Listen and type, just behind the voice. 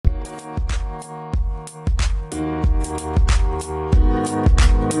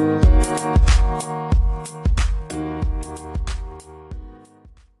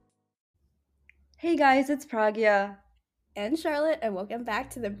guys, it's Pragya. And Charlotte, and welcome back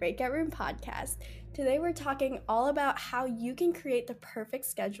to the Breakout Room podcast. Today, we're talking all about how you can create the perfect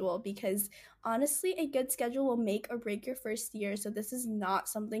schedule because honestly, a good schedule will make or break your first year. So, this is not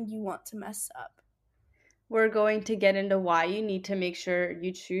something you want to mess up. We're going to get into why you need to make sure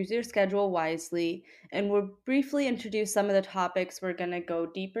you choose your schedule wisely, and we'll briefly introduce some of the topics we're going to go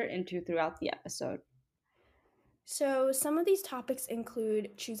deeper into throughout the episode. So, some of these topics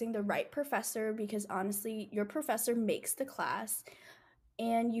include choosing the right professor because honestly, your professor makes the class,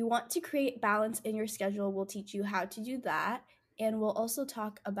 and you want to create balance in your schedule. We'll teach you how to do that. And we'll also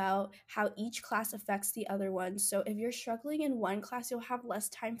talk about how each class affects the other one. So if you're struggling in one class, you'll have less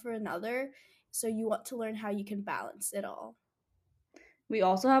time for another. So you want to learn how you can balance it all. We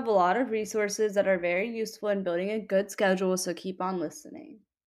also have a lot of resources that are very useful in building a good schedule, so keep on listening.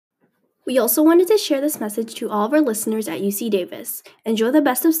 We also wanted to share this message to all of our listeners at UC Davis. Enjoy the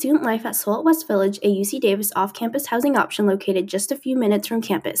best of student life at Seoul at West Village, a UC Davis off-campus housing option located just a few minutes from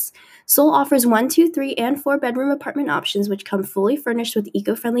campus. Seoul offers 1, 2, 3, and 4-bedroom apartment options which come fully furnished with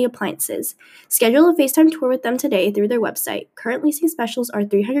eco-friendly appliances. Schedule a FaceTime tour with them today through their website. Current leasing specials are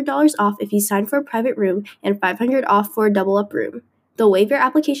 $300 off if you sign for a private room and $500 off for a double-up room. They'll waive your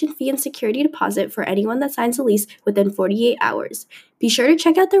application fee and security deposit for anyone that signs a lease within 48 hours. Be sure to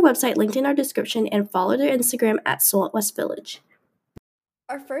check out their website linked in our description and follow their Instagram at Seoul at West Village.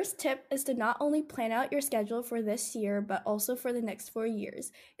 Our first tip is to not only plan out your schedule for this year, but also for the next 4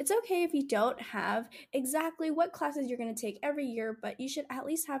 years. It's okay if you don't have exactly what classes you're going to take every year, but you should at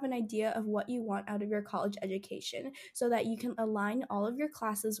least have an idea of what you want out of your college education so that you can align all of your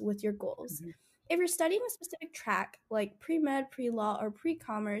classes with your goals. If you're studying a specific track like pre-med, pre-law, or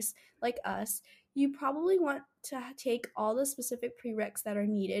pre-commerce like us, you probably want to take all the specific prereqs that are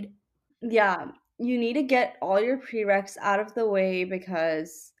needed. Yeah, you need to get all your prereqs out of the way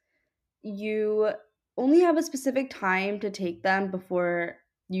because you only have a specific time to take them before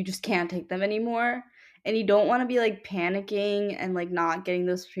you just can't take them anymore. And you don't want to be like panicking and like not getting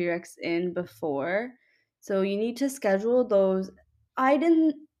those prereqs in before. So you need to schedule those. I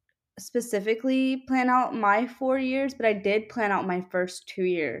didn't specifically plan out my 4 years, but I did plan out my first 2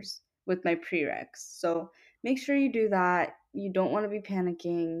 years with my prereqs. So make sure you do that. You don't want to be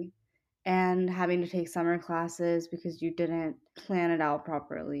panicking and having to take summer classes because you didn't plan it out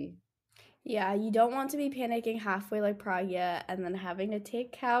properly. Yeah, you don't want to be panicking halfway like Pragya and then having to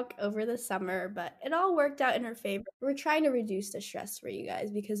take calc over the summer, but it all worked out in her favor. We're trying to reduce the stress for you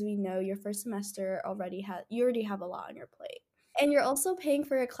guys because we know your first semester you already have a lot on your plate. And you're also paying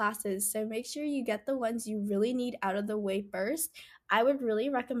for your classes, so make sure you get the ones you really need out of the way first. I would really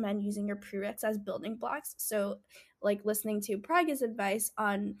recommend using your prereqs as building blocks. So, like listening to Praga's advice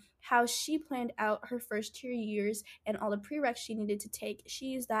on how she planned out her first 2 years and all the prereqs she needed to take, she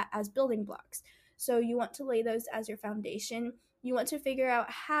used that as building blocks. So, you want to lay those as your foundation. You want to figure out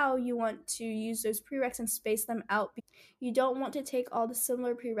how you want to use those prereqs and space them out. You don't want to take all the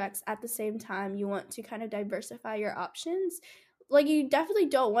similar prereqs at the same time. You want to kind of diversify your options. Like, you definitely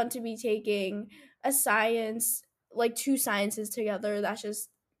don't want to be taking a science, like two sciences together. That's just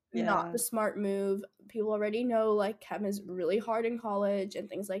not Yeah. the smart move. People already know like chem is really hard in college and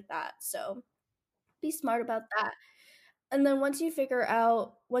things like that. So be smart about that. And then once you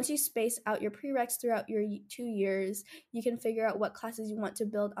space out your prereqs throughout your 2 years, you can figure out what classes you want to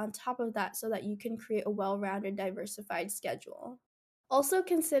build on top of that so that you can create a well-rounded, diversified schedule. Also,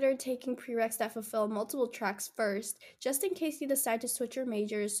 consider taking prereqs that fulfill multiple tracks first, just in case you decide to switch your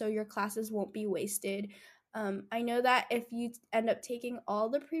majors so your classes won't be wasted. I know that if you end up taking all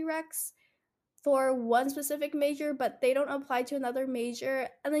the prereqs for one specific major, but they don't apply to another major,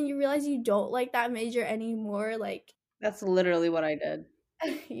 and then you realize you don't like that major anymore, like, That's literally what I did.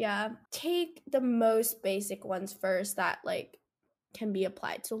 yeah, take the most basic ones first that like can be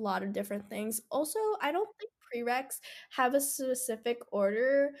applied to a lot of different things. Also, I don't think prereqs have a specific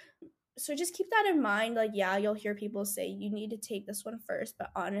order. So just keep that in mind. Like, yeah, you'll hear people say you need to take this one first, but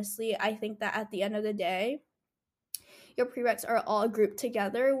honestly, I think that at the end of the day, your prereqs are all grouped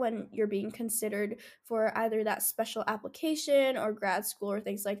together when you're being considered for either that special application or grad school or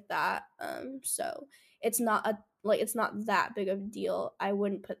things like that. So it's not that big of a deal. I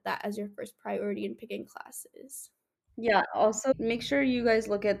wouldn't put that as your first priority in picking classes. Yeah, also make sure you guys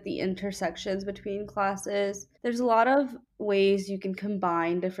look at the intersections between classes. There's a lot of ways you can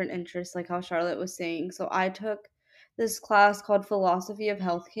combine different interests, like how Charlotte was saying. So I took this class called Philosophy of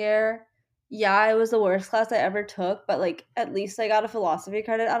Healthcare. Yeah, it was the worst class I ever took, but like at least I got a philosophy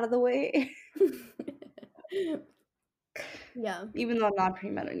credit out of the way, Yeah. even though I'm not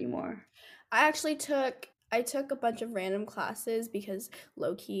pre-med anymore. I actually took I took a bunch of random classes because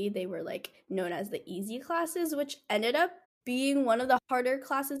low key they were like known as the easy classes, which ended up being one of the harder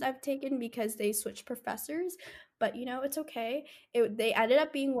classes I've taken because they switched professors. But it's okay. They ended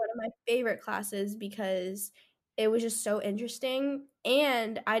up being one of my favorite classes because it was just so interesting.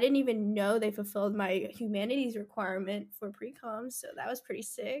 And I didn't even know they fulfilled my humanities requirement for pre-com. So that was pretty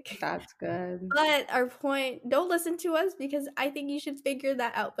sick. That's good. But our point, don't listen to us because I think you should figure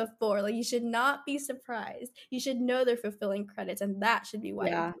that out before. Like, you should not be surprised. You should know they're fulfilling credits, and that should be why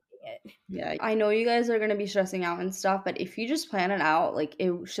you're Yeah. taking it. Yeah. I know you guys are going to be stressing out and stuff, but if you just plan it out, like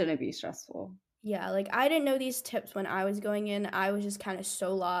it shouldn't be stressful. Yeah, like I didn't know these tips when I was going in. I was just kind of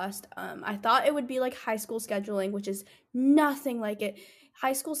so lost. I thought it would be like high school scheduling, which is nothing like it.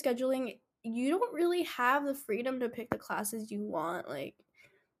 High school scheduling, you don't really have the freedom to pick the classes you want. Like,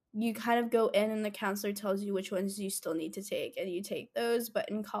 you kind of go in and the counselor tells you which ones you still need to take and you take those, but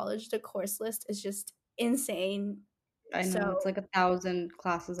in college the course list is just insane. I So know it's like 1,000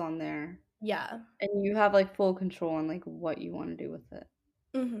 classes on there, yeah. and you have like full control on like what you want to do with it.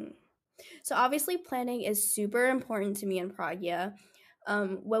 hmm so obviously planning is super important to me and Pragya.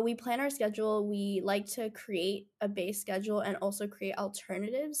 When we plan our schedule, we like to create a base schedule and also create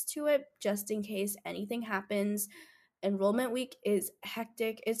alternatives to it just in case anything happens. Enrollment week is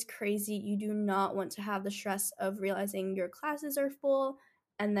hectic, it's crazy. You do not want to have the stress of realizing your classes are full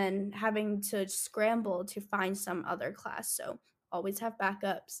and then having to scramble to find some other class. So always have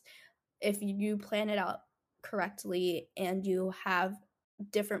backups. If you plan it out correctly and you have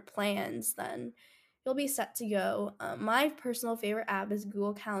different plans, then you'll be set to go. My personal favorite app is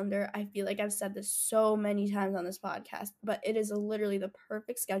Google Calendar. I feel like I've said this so many times on this podcast, but it is literally the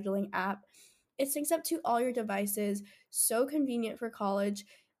perfect scheduling app. It syncs up to all your devices, so convenient for college.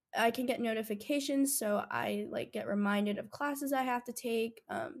 I can get notifications, so I like get reminded of classes I have to take.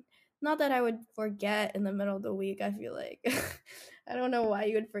 Not that I would forget in the middle of the week. I feel like I don't know why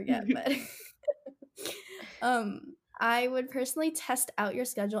you would forget, but I would personally test out your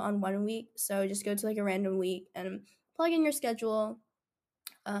schedule on one week. So just go to like a random week and plug in your schedule.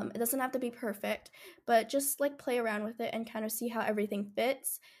 It doesn't have to be perfect, but just like play around with it and kind of see how everything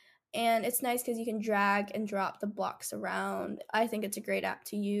fits. And it's nice because you can drag and drop the blocks around. I think it's a great app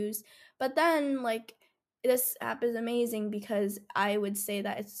to use. But then, like, this app is amazing because I would say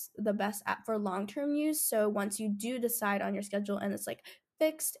that it's the best app for long term use. So once you do decide on your schedule and it's like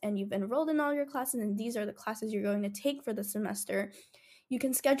fixed and you've enrolled in all your classes and these are the classes you're going to take for the semester, you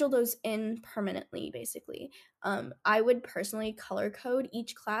can schedule those in permanently, basically. I would personally color code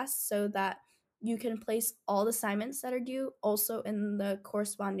each class so that you can place all the assignments that are due also in the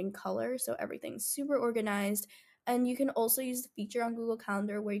corresponding color, so everything's super organized. And you can also use the feature on Google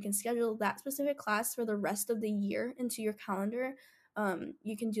Calendar where you can schedule that specific class for the rest of the year into your calendar.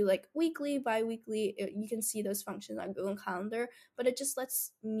 You can do like weekly, bi-weekly. You can see those functions on Google Calendar, but it just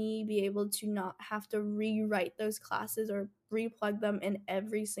lets me be able to not have to rewrite those classes or replug them in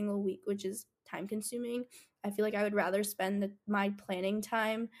every single week, which is time consuming. I feel like I would rather spend my planning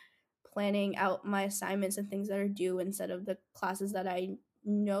time planning out my assignments and things that are due instead of the classes that I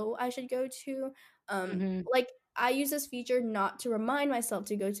know I should go to. hmm Like, I use this feature not to remind myself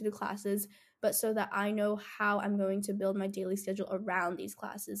to go to the classes, but so that I know how I'm going to build my daily schedule around these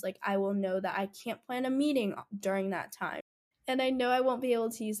classes. Like, I will know that I can't plan a meeting during that time. And I know I won't be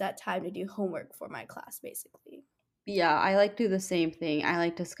able to use that time to do homework for my class, basically. Yeah, I like to do the same thing. I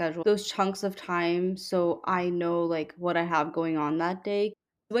like to schedule those chunks of time so I know like what I have going on that day.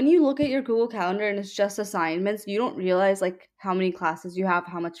 When you look at your Google Calendar and it's just assignments, you don't realize like how many classes you have,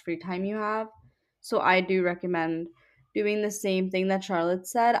 how much free time you have. So I do recommend doing the same thing that Charlotte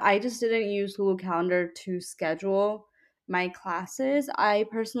said. I just didn't use Google Calendar to schedule my classes. I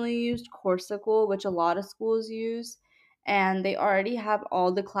personally used Coursical, which a lot of schools use, and they already have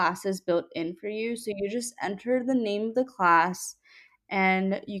all the classes built in for you. So you just enter the name of the class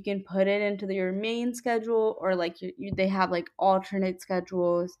and you can put it into your main schedule, or like they have like alternate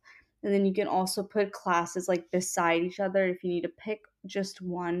schedules. And then you can also put classes like beside each other if you need to pick just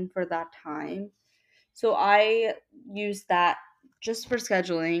one for that time. So I use that just for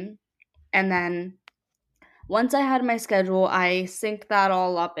scheduling. And then once I had my schedule, I synced that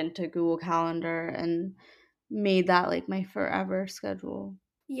all up into Google Calendar and made that like my forever schedule.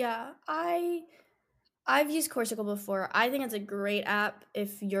 Yeah, I've used Corsical before. I think it's a great app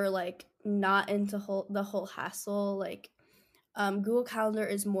if you're like not into the whole hassle. Like, Google Calendar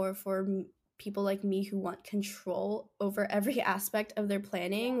is more for people like me who want control over every aspect of their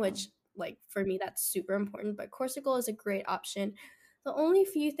planning, which, like, for me, that's super important. But Corsical is a great option. The only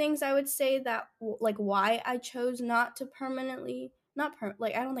few things I would say that, like, why I chose not to permanently, not per,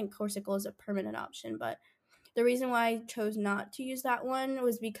 like, I don't think Corsical is a permanent option, but The reason why I chose not to use that one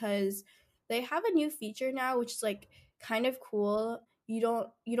was because they have a new feature now, which is like kind of cool. You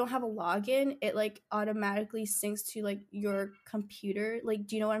don't have a login. It like automatically syncs to like your computer. Like,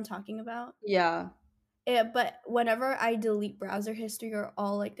 do you know what I'm talking about? Yeah. But whenever I delete browser history or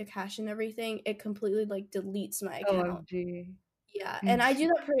all like the cache and everything, it completely like deletes my account. OMG. Yeah, and I do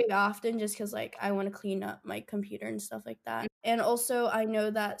that pretty often just because like I want to clean up my computer and stuff like that. And also, I know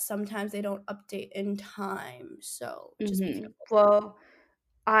that sometimes they don't update in time, so just be careful. Well,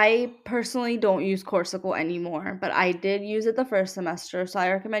 I personally don't use Courseicle anymore, but I did use it the first semester. So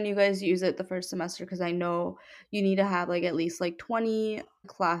I recommend you guys use it the first semester because I know you need to have like at least like 20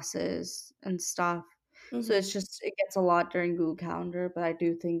 classes and stuff. So Mm-hmm. it gets a lot during Google Calendar, but I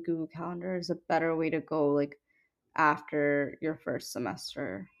do think Google Calendar is a better way to go like after your first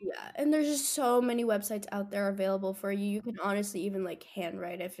semester. Yeah, and there's just so many websites out there available for you. You can honestly even like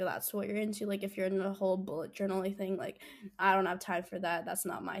handwrite if that's what you're into. Like if you're in the whole bullet journaling thing, like I don't have time for that. That's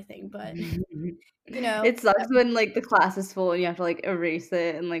not my thing. But you know, It sucks when like the class is full and you have to like erase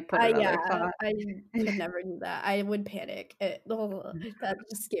it and like put yeah, another class. I could never do that. I would panic. That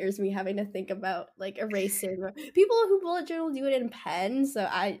just scares me having to think about like erasing. People who bullet journal do it in pen, so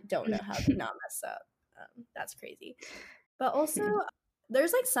I don't know how they not mess up. That's crazy. But also,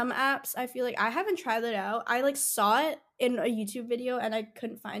 there's like some apps I feel like I haven't tried it out. I like saw it in a YouTube video and I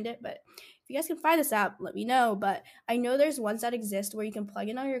couldn't find it. But if you guys can find this app, let me know. But I know there's ones that exist where you can plug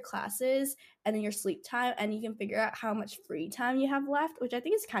in all your classes and then your sleep time, and you can figure out how much free time you have left, which I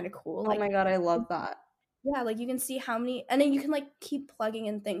think is kind of cool. Oh Like, my god, I love that. yeah, like you can see how many, and then you can like keep plugging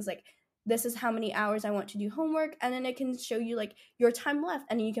in things like this is how many hours I want to do homework, and then it can show you like your time left,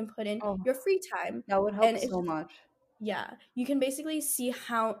 and then you can put in Oh, your free time, that would help and it's so just much. yeah, you can basically see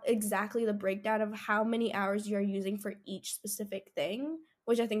how exactly the breakdown of how many hours you're using for each specific thing,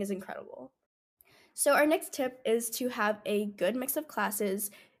 which I think is incredible. So our next tip is to have a good mix of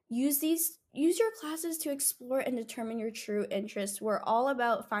classes. Use your classes to explore and determine your true interests. We're all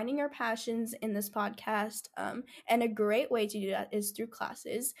about finding our passions in this podcast, and a great way to do that is through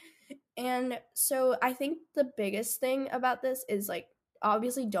classes. And so I think the biggest thing about this is like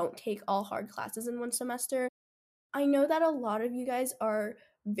obviously don't take all hard classes in one semester. I know that a lot of you guys are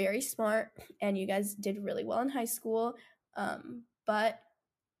very smart and you guys did really well in high school, but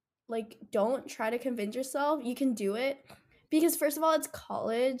like don't try to convince yourself you can do it because first of all it's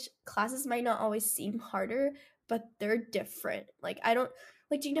college. Classes might not always seem harder, but they're different. Like I don't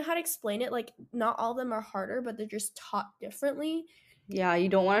like do you know how to explain it? Like not all of them are harder, but they're just taught differently. Yeah, you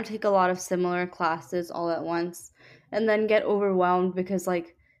don't want to take a lot of similar classes all at once and then get overwhelmed because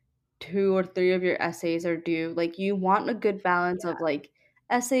like two or three of your essays are due. Like you want a good balance of Yeah. like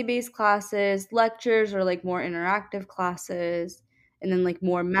essay-based classes, lectures or like more interactive classes, and then like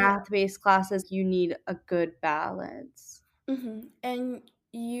more Yeah. math-based classes. You need a good balance. And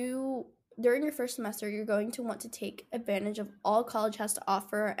you, during your first semester, you're going to want to take advantage of all college has to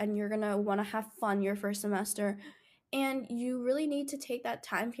offer, and you're going to want to have fun your first semester. And you really need to take that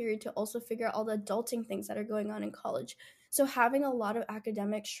time period to also figure out all the adulting things that are going on in college. So, having a lot of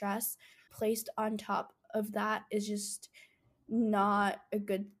academic stress placed on top of that is just not a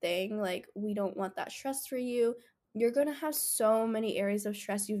good thing. Like, we don't want that stress for you. You're going to have so many areas of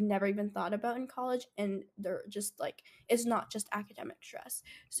stress you've never even thought about in college, and they're just like, it's not just academic stress.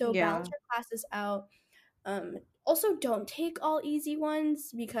 So, balance Yeah. your classes out. Also, don't take all easy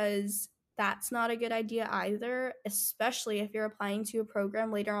ones because that's not a good idea either, especially if you're applying to a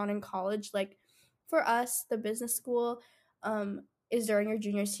program later on in college. Like for us, the business school is during your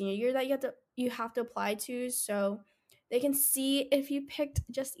junior senior year that you have to apply to, so they can see if you picked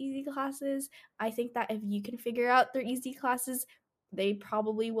just easy classes. I think that if you can figure out their easy classes, they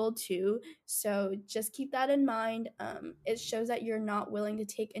probably will too. So just keep that in mind. It shows that you're not willing to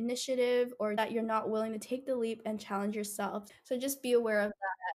take initiative or that you're not willing to take the leap and challenge yourself. So just be aware of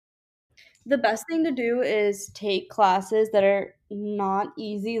that. The best thing to do is take classes that are not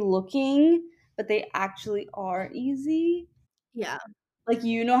easy looking, but they actually are easy. Yeah. Like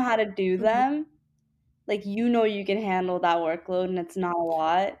you know how to do Mhm. them. Like you know you can handle that workload and it's not a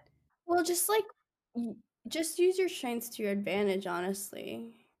lot. Well, just like y- just use your strengths to your advantage,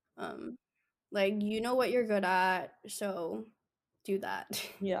 honestly. Um, like you know what you're good at, so do that.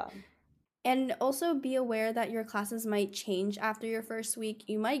 Yeah. And also be aware that your classes might change after your first week.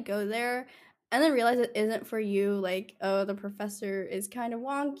 You might go there and then realize it isn't for you. Like, oh, the professor is kind of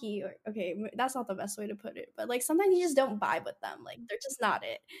wonky. Or, okay, that's not the best way to put it. But like sometimes you just don't vibe with them. Like, they're just not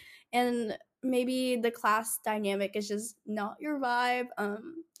it. And maybe the class dynamic is just not your vibe.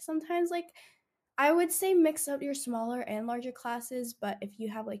 Sometimes, like, I would say mix up your smaller and larger classes. But if you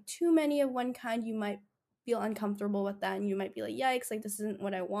have like too many of one kind, you might feel uncomfortable with that and you might be like, yikes, like this isn't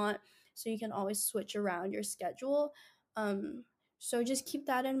what I want. So you can always switch around your schedule. So just keep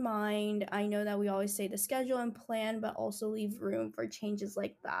that in mind. I know that we always say the schedule and plan, but also leave room for changes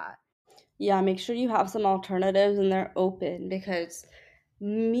like that. Yeah, make sure you have some alternatives and they're open because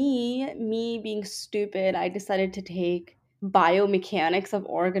me being stupid, I decided to take biomechanics of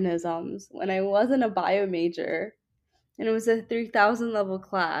organisms when I wasn't a bio major, and it was a 3000 level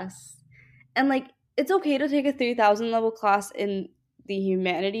class. And like it's okay to take a 3000 level class in the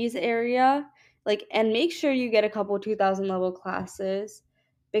humanities area, like, and make sure you get a couple 2000 level classes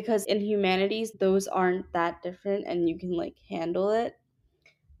because in humanities those aren't that different and you can like handle it.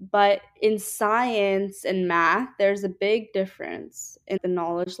 But in science and math, there's a big difference in the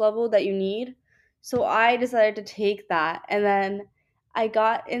knowledge level that you need. So I decided to take that. And then I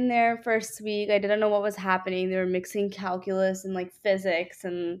got in there first week. I didn't know what was happening. They were mixing calculus and like physics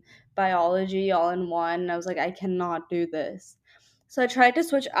and biology all in one. And I was like, I cannot do this. So I tried to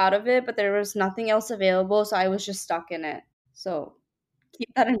switch out of it, but there was nothing else available. So I was just stuck in it. So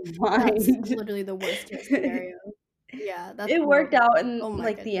keep that in That's mind. literally the worst case scenario. Yeah, that's It worked out horrible. in, Oh my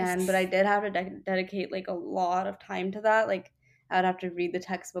like, the end, but goodness. I did have to dedicate, like, a lot of time to that, like, I'd have to read the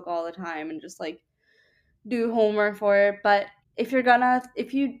textbook all the time and just, like, do homework for it, but if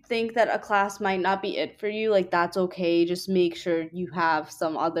you think that a class might not be it for you, like, that's okay, just make sure you have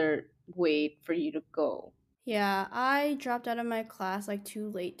some other way for you to go. Yeah, I dropped out of my class like too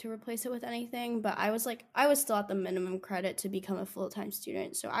late to replace it with anything, but I was still at the minimum credit to become a full-time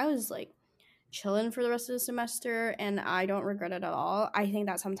student. So I was like chilling for the rest of the semester and I don't regret it at all. I think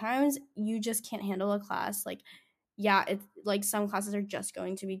that sometimes you just can't handle a class. Like, yeah, it's like some classes are just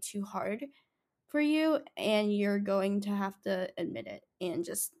going to be too hard for you and you're going to have to admit it and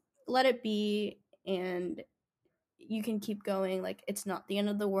just let it be, and you can keep going. Like, it's not the end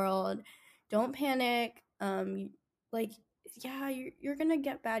of the world. Don't panic. Like, yeah, you're gonna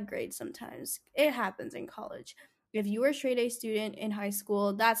get bad grades sometimes. It happens in college. If you were a straight A student in high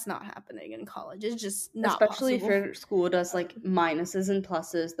school, that's not happening in college. It's just not Especially if possible. your school does, like, um, minuses and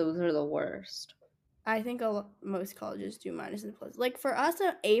pluses, those are the worst. I think most colleges do minus and plus. Like for us,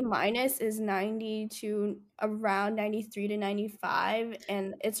 an A minus is 90 to around 93 to 95,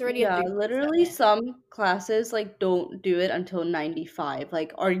 and it's already a Yeah, literally 3.7. some classes like don't do it until 95.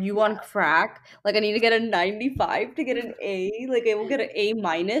 Like, are you on Yeah. crack? Like, I need to get a 95 to get an A. Like, I will get an A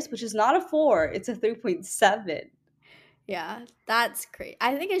minus, which is not a 4, it's a 3.7. Yeah, that's great.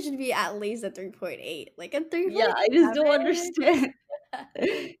 I think it should be at least a 3.8. Like a Yeah, I just don't 3.7. understand.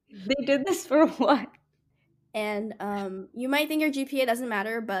 They did this for what? And you might think your GPA doesn't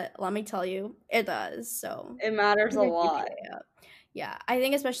matter, but let me tell you, it does. So It matters keep a your lot. GPA up. Yeah, I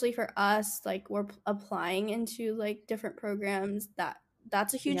think especially for us, like we're applying into like different programs,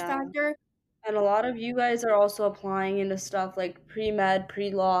 that's a huge Yeah. factor. And a lot of you guys are also applying into stuff like pre-med,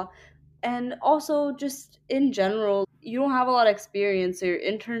 pre-law, and also just in general, you don't have a lot of experience, so your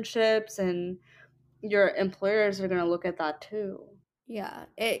internships and your employers are gonna look at that too. Yeah,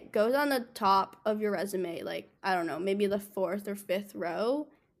 it goes on the top of your resume, like, I don't know, maybe the fourth or fifth row.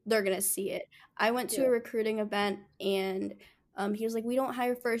 They're gonna see it. I went to Yeah. a recruiting event and he was like, "We don't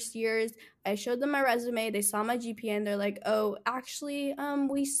hire first years." I showed them my resume. They saw my GPA and they're like, "Oh, actually,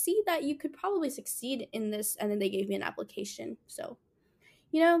 we see that you could probably succeed in this," and then they gave me an application. So,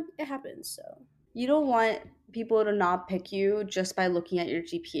 it happens. So, You don't want people to not pick you just by looking at your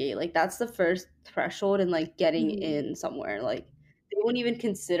GPA. Like, that's the first threshold in like getting mhm. in somewhere. Like, they won't even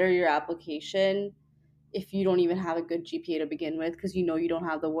consider your application if you don't even have a good GPA to begin with because you know you don't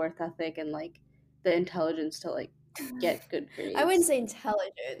have the worth ethic and like the intelligence to like get good I wouldn't grades. say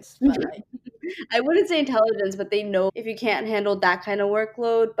intelligence, but I wouldn't say intelligence, but they know if you can't handle that kind of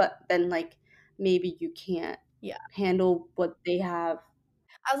workload, but then like maybe you can't yeah. handle what they have.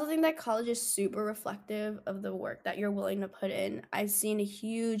 I also think that college is super reflective of the work that you're willing to put in. I've seen a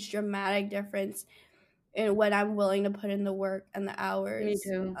huge dramatic difference in when I'm willing to put in the work and the Me hours,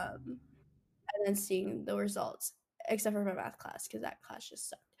 too. and then seeing the results, except for my math class because that class just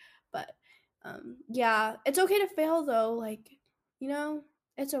sucked. But yeah, it's okay to fail though. Like,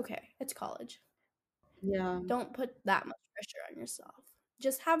 it's okay. It's college. Yeah. Don't put that much pressure on yourself.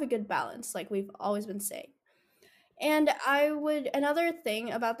 Just have a good balance, like we've always been saying. And another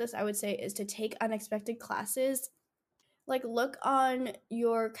thing about this I would say is to take unexpected classes. Like, look on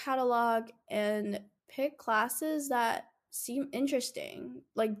your catalog and pick classes that seem interesting,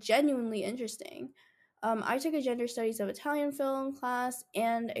 like genuinely interesting. I took a gender studies of Italian film class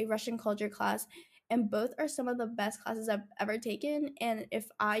and a Russian culture class, and both are some of the best classes I've ever taken. And if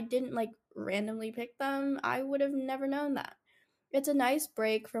I didn't like randomly pick them, I would have never known that. It's a nice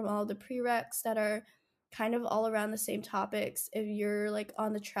break from all the prereqs that are kind of all around the same topics. If you're like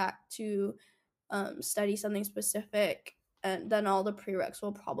on the track to study something specific, and then all the prereqs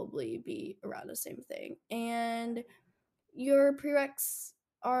will probably be around the same thing. And your prereqs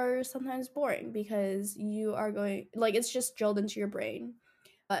are sometimes boring because you are going, like, it's just drilled into your brain.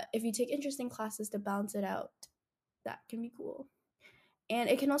 But if you take interesting classes to balance it out, that can be cool. And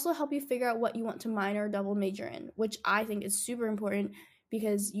it can also help you figure out what you want to minor or double major in, which I think is super important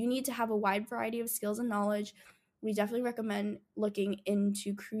because you need to have a wide variety of skills and knowledge. We definitely recommend looking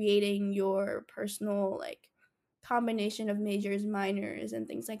into creating your personal like combination of majors, minors, and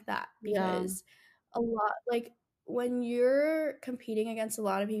things like that, Yeah. because a lot, like, when you're competing against a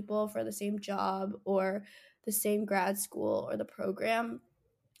lot of people for the same job or the same grad school or the program,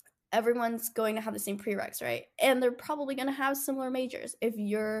 everyone's going to have the same prereqs, right? And they're probably going to have similar majors. If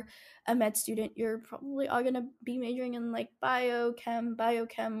you're a med student, you're probably all going to be majoring in like biochem,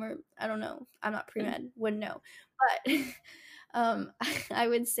 or I don't know. I'm not pre-med, wouldn't know. But I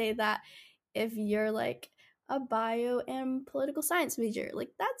would say that if you're like a bio and political science major,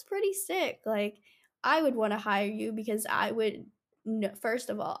 like that's pretty sick. Like I would want to hire you because I would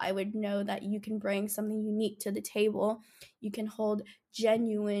first of all, I would know that you can bring something unique to the table. You can hold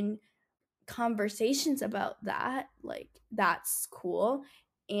genuine conversations about that. Like, that's cool.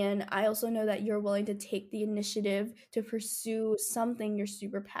 And I also know that you're willing to take the initiative to pursue something you're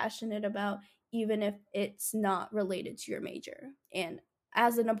super passionate about, even if it's not related to your major. And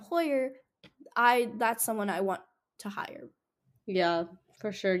as an employer, that's someone I want to hire. Yeah,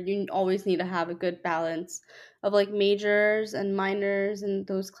 for sure. You always need to have a good balance of like majors and minors and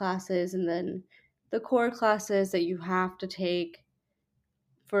those classes, and then the core classes that you have to take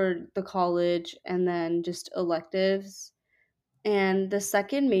for the college, and then just electives. And the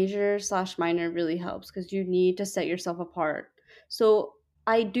second major slash minor really helps because you need to set yourself apart. So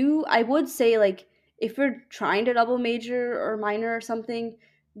I would say, like, if you're trying to double major or minor or something,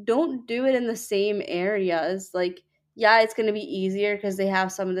 don't do it in the same areas. Like, yeah, it's going to be easier because they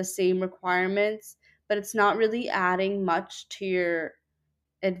have some of the same requirements, but it's not really adding much to your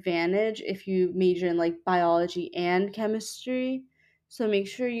advantage if you major in like biology and chemistry. So make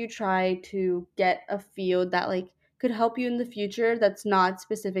sure you try to get a field that like could help you in the future that's not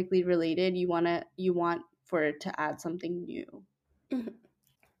specifically related. You want for it to add something new. Mhm.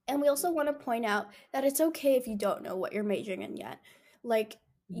 And we also want to point out that it's okay if you don't know what you're majoring in yet. Like,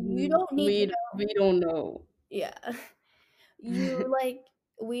 you Mhm. don't need to We know. don't know. Yeah. You like,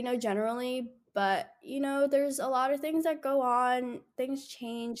 we know generally, but there's a lot of things that go on, things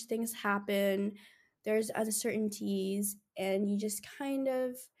change, things happen, there's uncertainties, and you just kind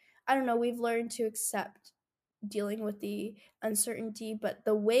of, I don't know, we've learned to accept dealing with the uncertainty, but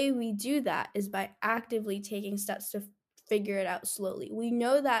the way we do that is by actively taking steps to figure it out slowly. We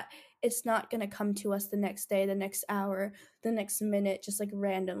know that it's not going to come to us the next day, the next hour, the next minute, just like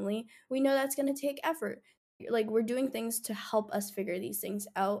randomly. We know that's going to take effort. Like, we're doing things to help us figure these things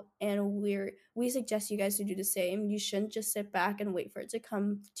out, and we suggest you guys to do the same. You shouldn't just sit back and wait for it to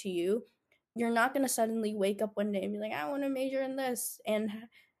come to you. You're not going to suddenly wake up one day and be like, I want to major in this, and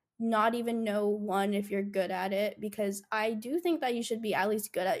not even know one if you're good at it, because I do think that you should be at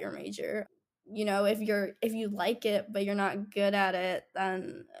least good at your major. If you like it but you're not good at it,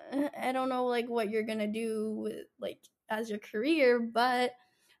 then I don't know like what you're gonna do with like as your career. But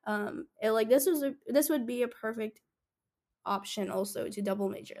like, this would be a perfect option also to double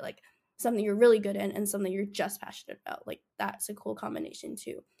major, like something you're really good in and something you're just passionate about. Like, that's a cool combination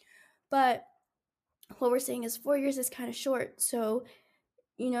too. But what we're saying is 4 years is kind of short, so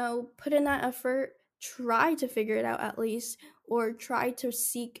put in that effort, try to figure it out at least, or try to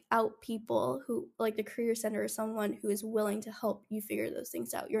seek out people who, like the Career Center, or someone who is willing to help you figure those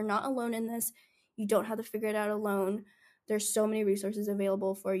things out. You're not alone in this. You don't have to figure it out alone. There's so many resources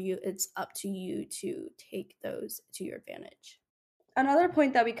available for you. It's up to you to take those to your advantage. Another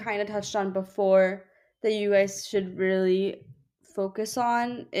point that we kind of touched on before that you guys should really focus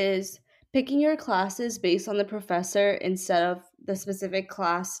on is picking your classes based on the professor instead of the specific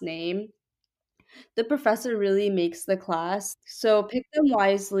class name. The professor really makes the class, so pick them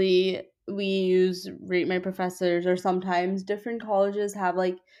wisely. We use Rate My Professors, or sometimes different colleges have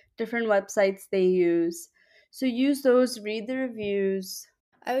like different websites they use. So use those, read the reviews.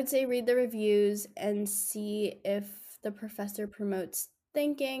 I would say read the reviews and see if the professor promotes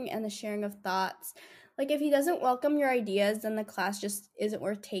thinking and the sharing of thoughts. Like, if he doesn't welcome your ideas, then the class just isn't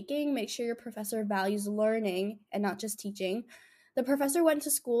worth taking. Make sure your professor values learning and not just teaching. The professor went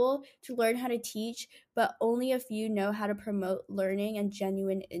to school to learn how to teach, but only a few know how to promote learning and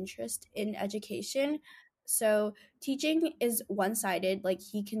genuine interest in education. So, teaching is one sided. Like,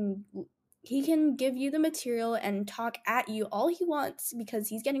 he can he can give you the material and talk at you all he wants because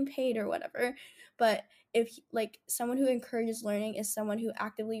he's getting paid or whatever. But if like someone who encourages learning is someone who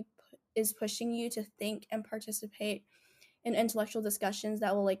actively is pushing you to think and participate in intellectual discussions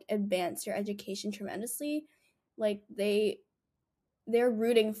that will like advance your education tremendously, like they're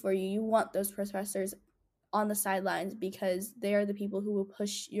rooting for you. You want those professors on the sidelines because they are the people who will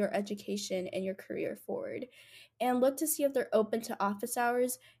push your education and your career forward. And look to see if they're open to office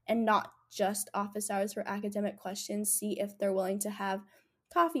hours and not just office hours for academic questions. See if they're willing to have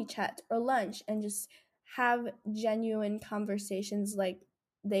coffee chat or lunch and just have genuine conversations like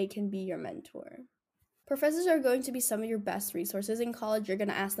they can be your mentor. Professors are going to be some of your best resources in college. You're going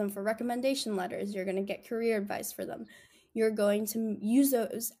to ask them for recommendation letters. You're going to get career advice for them. You're going to use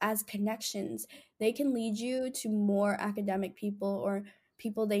those as connections. They can lead you to more academic people or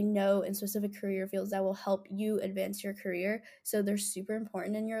people they know in specific career fields that will help you advance your career. So they're super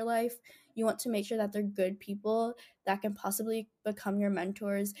important in your life. You want to make sure that they're good people that can possibly become your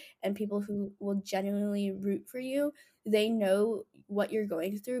mentors and people who will genuinely root for you. They know what you're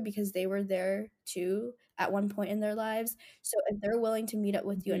going through because they were there too at one point in their lives. So if they're willing to meet up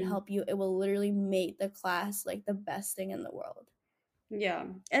with you and Mhm. help you, it will literally make the class like the best thing in the world. Yeah.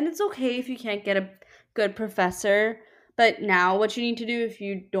 And it's okay if you can't get a good professor, but now what you need to do if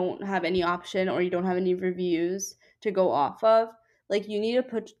you don't have any option or you don't have any reviews to go off of, like you need to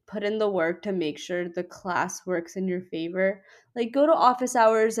put in the work to make sure the class works in your favor. Like go to office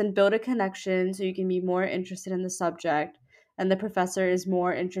hours and build a connection so you can be more interested in the subject and the professor is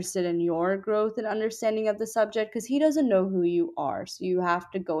more interested in your growth and understanding of the subject because he doesn't know who you are. So you have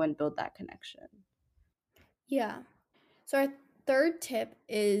to go and build that connection. Yeah. So our third tip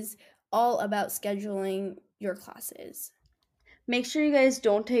is all about scheduling your classes. Make sure you guys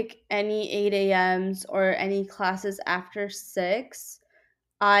don't take any 8 a.m.s or any classes after 6.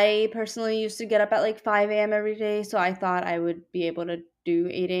 I personally used to get up at like 5 a.m. every day, so I thought I would be able to do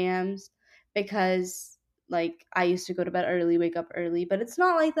 8 a.m.s because like I used to go to bed early, wake up early, but it's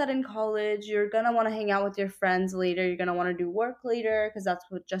not like that in college. You're gonna want to hang out with your friends later. You're gonna want to do work later because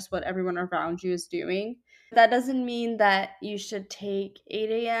that's what everyone around you is doing. That doesn't mean that you should take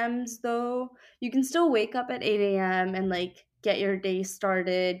 8 a.m.s though. You can still wake up at 8 a.m. and like get your day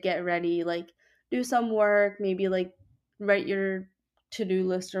started, get ready, like do some work, maybe like write your to-do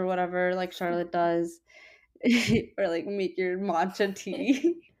list or whatever like Charlotte does or like make your matcha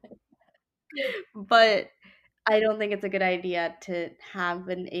tea. But I don't think it's a good idea to have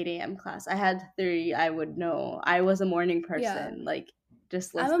an 8 a.m. class. I had 3, I would know. I was a morning Yeah. person. Like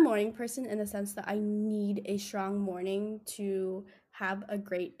just I'm listen. a morning person in the sense that I need a strong morning to have a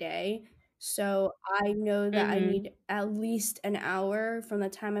great day. So I know that I Mhm. need at least an hour from the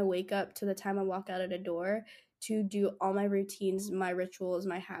time I wake up to the time I walk out of the door to do all my routines, my rituals,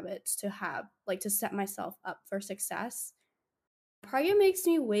 my habits to have like to set myself up for success. Pragya makes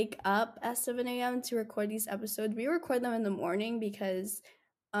me wake up at 7 a.m. to record these episodes. We record them in the morning because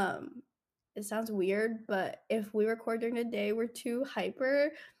um it sounds weird, but if we record during the day, we're too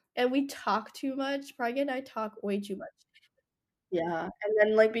hyper and we talk too much. Pragya and I talk way too much. Yeah, and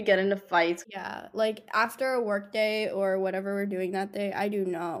then like we get into fights. Yeah, like after a work day or whatever we're doing that day, I do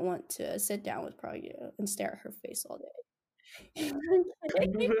not want to sit down with Pragya and stare at her face all day. I'm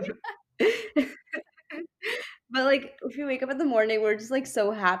kidding. But like if you wake up in the morning, we're just like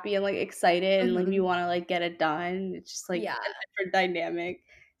so happy and like excited and like we Mhm. want to like get it done. It's just like Yeah. a different dynamic.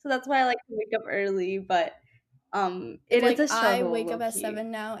 So that's why I like to wake up early, but it is Like a I struggle wake low up at key.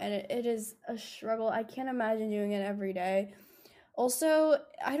 7 now and it is a struggle. I can't imagine doing it every day. Also,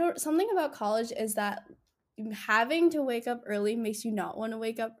 I don't something about college is that having to wake up early makes you not want to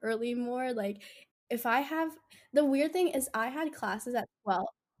wake up early more. Like if I have the weird thing is I had classes at 12.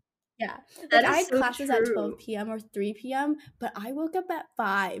 Yeah. Like That I is had so classes at true. 12 p.m. or 3 p.m., but I woke up at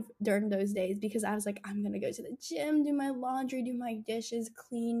 5 during those days because I was like, I'm going to go to the gym, do my laundry, do my dishes,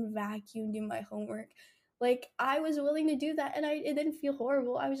 clean, vacuum, do my homework. Like I was willing to do that and it didn't feel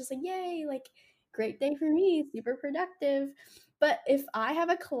horrible. I was just like, yay, like great day for me, super productive. But if I have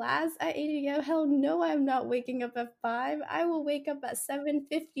a class at 8 a.m., hell no, I'm not waking up at 5. I will wake up at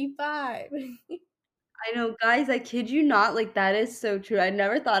 7:55. I know, guys, I kid you not, like, that is so true. I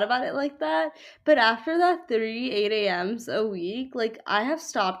never thought about it like that, but after that 3 8 a.m.s a week, like, I have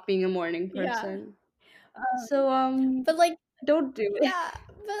stopped being a morning Yeah. person. Um, So, but like don't do it. yeah,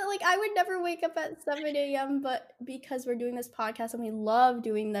 but like I would never wake up at 7 a.m. But because we're doing this podcast and we love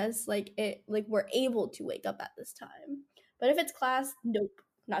doing this, like we're able to wake up at this time. But if it's class, nope,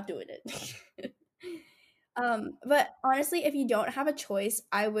 not doing it. But honestly, if you don't have a choice,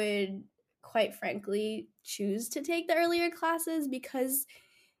 I would quite frankly choose to take the earlier classes because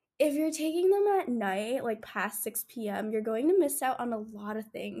if you're taking them at night, like past 6 p.m., you're going to miss out on a lot of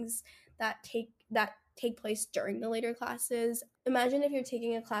things that take place during the later classes. Imagine if you're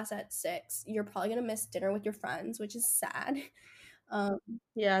taking a class at 6, you're probably going to miss dinner with your friends, which is sad. Um,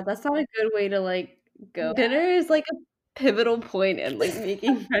 Yeah, that's not a good way to, like, go. yeah, Dinner is, like, a pivotal point in, like,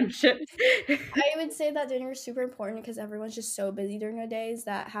 making friendships. I would say that dinner is super important because everyone's just so busy during the days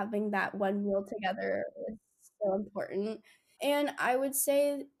that having that one meal together is so important. And I would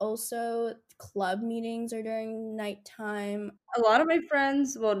say also club meetings are during nighttime. A lot of my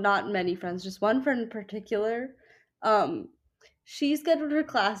friends, well, not many friends, just one friend in particular, um, she scheduled her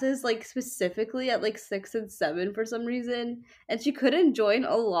classes, like, specifically at, like, 6 and 7 for some reason, and she couldn't join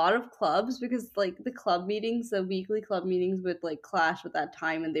a lot of clubs because, like, the weekly club meetings would, like, clash with that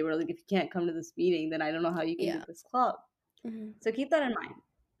time, and they were like, "If you can't come to this meeting, then I don't know how you can do Yeah. this club." Mhm. So keep that in mind.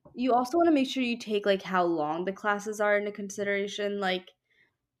 You also wanna make sure you take, like, how long the classes are into consideration, like,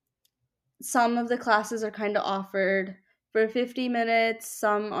 some of the classes are kind of offered for 50 minutes,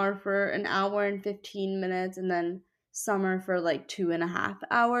 some are for an hour and 15 minutes, and then some are for like 2.5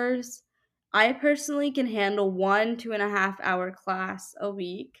 hours. I personally can handle 1 2.5 hour class a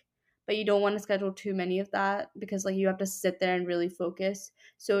week, but you don't want to schedule too many of that because like you have to sit there and really focus.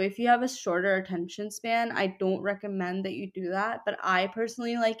 So if you have a shorter attention span, I don't recommend that you do that, but I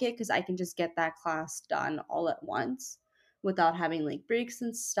personally like it because I can just get that class done all at once without having like breaks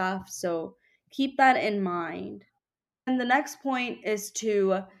and stuff. So keep that in mind. And the next point is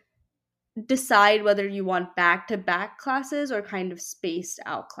to decide whether you want back to back classes or kind of spaced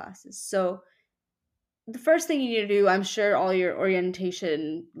out classes. So, the first thing you need to do, I'm sure all your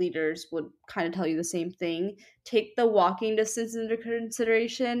orientation leaders would kind of tell you the same thing. Take the walking distance into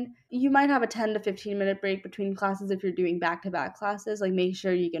consideration. You might have a 10 to 15-minute break between classes if you're doing back to back classes. Like, make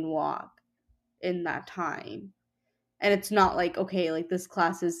sure you can walk in that time. And it's not like, okay, like this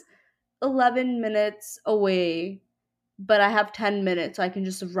class is 11 minutes away, but I have 10 minutes, so I can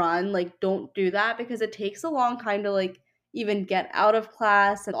just run. Like, don't do that because it takes a long time to like even get out of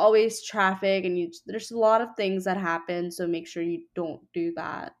class and always traffic and there's a lot of things that happen, so make sure you don't do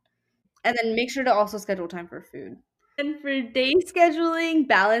that. And then make sure to also schedule time for food. And for day scheduling,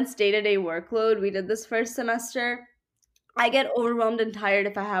 balance day-to-day workload. We did this first semester. I get overwhelmed and tired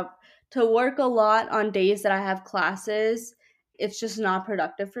if I have to work a lot on days that I have classes. It's just not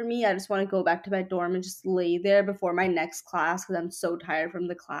productive for me. I just want to go back to my dorm and just lay there before my next class because I'm so tired from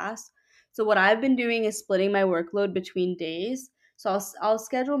the class. So what I've been doing is splitting my workload between days. So I'll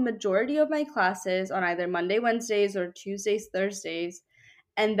schedule majority of my classes on either Monday, Wednesdays, or Tuesdays, Thursdays,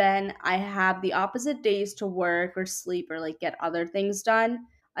 and then I have the opposite days to work or sleep or like get other things done.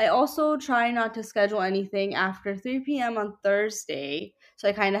 I also try not to schedule anything after 3 p.m. on Thursday. So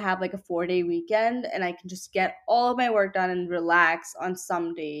I kind of have like a 4 day weekend and I can just get all of my work done and relax on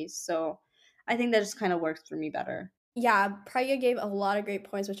some days. So I think that just kind of works for me better. Yeah, Praya gave a lot of great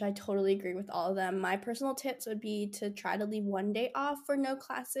points, which I totally agree with all of them. My personal tips would be to try to leave one day off for no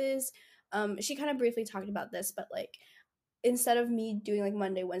classes. She kind of briefly talked about this, but like instead of me doing like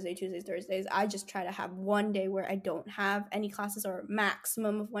Monday, Wednesday, Tuesdays, Thursdays, I just try to have one day where I don't have any classes or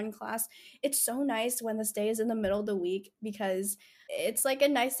maximum of one class. It's so nice when this day is in the middle of the week because it's like a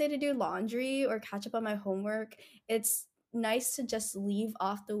nice day to do laundry or catch up on my homework. It's nice to just leave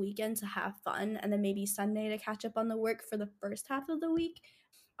off the weekend to have fun and then maybe Sunday to catch up on the work for the first half of the week.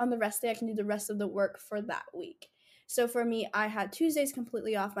 On the rest day, I can do the rest of the work for that week. So for me, I had Tuesdays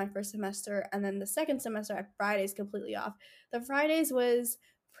completely off my first semester, and then the second semester, I had Fridays completely off. The Fridays was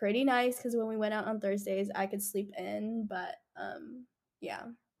pretty nice because when we went out on Thursdays, I could sleep in, but yeah,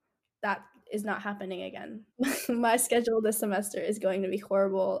 that is not happening again. My schedule this semester is going to be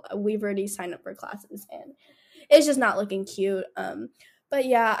horrible. We've already signed up for classes, and it's just not looking cute. But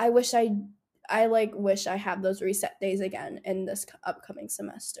yeah, I like wish I have those reset days again in this upcoming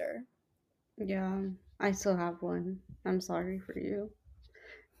semester. Yeah, I still have one. I'm sorry for you.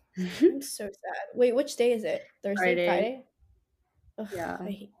 I'm so sad. Wait, which day is it? Thursday? Friday. Friday? Ugh, Yeah. I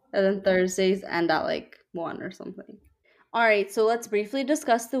hate. And then Thursdays end at like 1 or something. All right, so let's briefly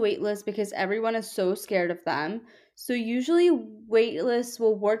discuss the wait list because everyone is so scared of them. So usually wait lists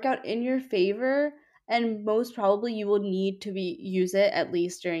will work out in your favor and most probably you will need to be use it at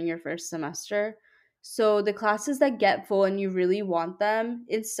least during your first semester. So the classes that get full and you really want them,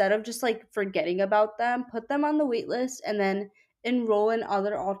 instead of just like forgetting about them, put them on the wait list and then enroll in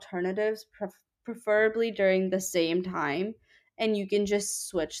other alternatives preferably during the same time, and you can just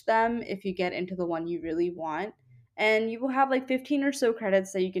switch them if you get into the one you really want, and you will have like 15 or so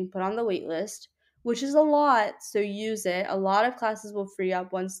credits that you can put on the wait list, which is a lot, so use it. A lot of classes will free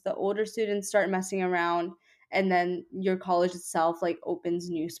up once the older students start messing around and then your college itself like opens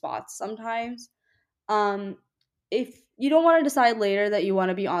new spots sometimes. If you don't want to decide later that you want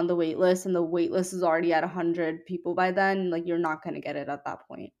to be on the wait list and the wait list is already at 100 people by then, like you're not going to get it at that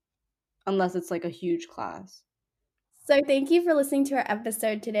point unless it's like a huge class. So, thank you for listening to our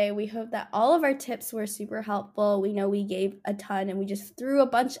episode today. We hope that all of our tips were super helpful. We know we gave a ton and we just threw a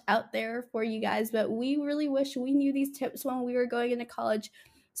bunch out there for you guys, but we really wish we knew these tips when we were going into college.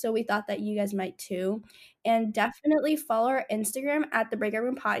 So, we thought that you guys might too. And definitely follow our Instagram at the Breakout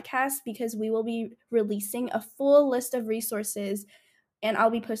Room Podcast because we will be releasing a full list of resources and I'll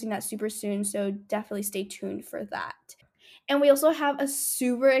be posting that super soon. So, definitely stay tuned for that. And we also have a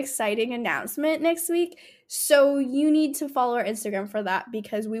super exciting announcement next week. So you need to follow our Instagram for that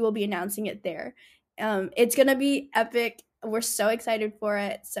because we will be announcing it there. It's going to be epic. We're so excited for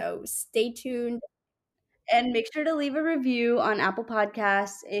it. So stay tuned. And make sure to leave a review on Apple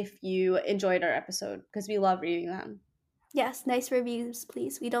Podcasts if you enjoyed our episode because we love reading them. Yes, nice reviews,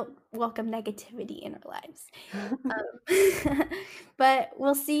 please. We don't welcome negativity in our lives. But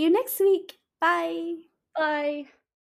we'll see you next week. Bye. Bye.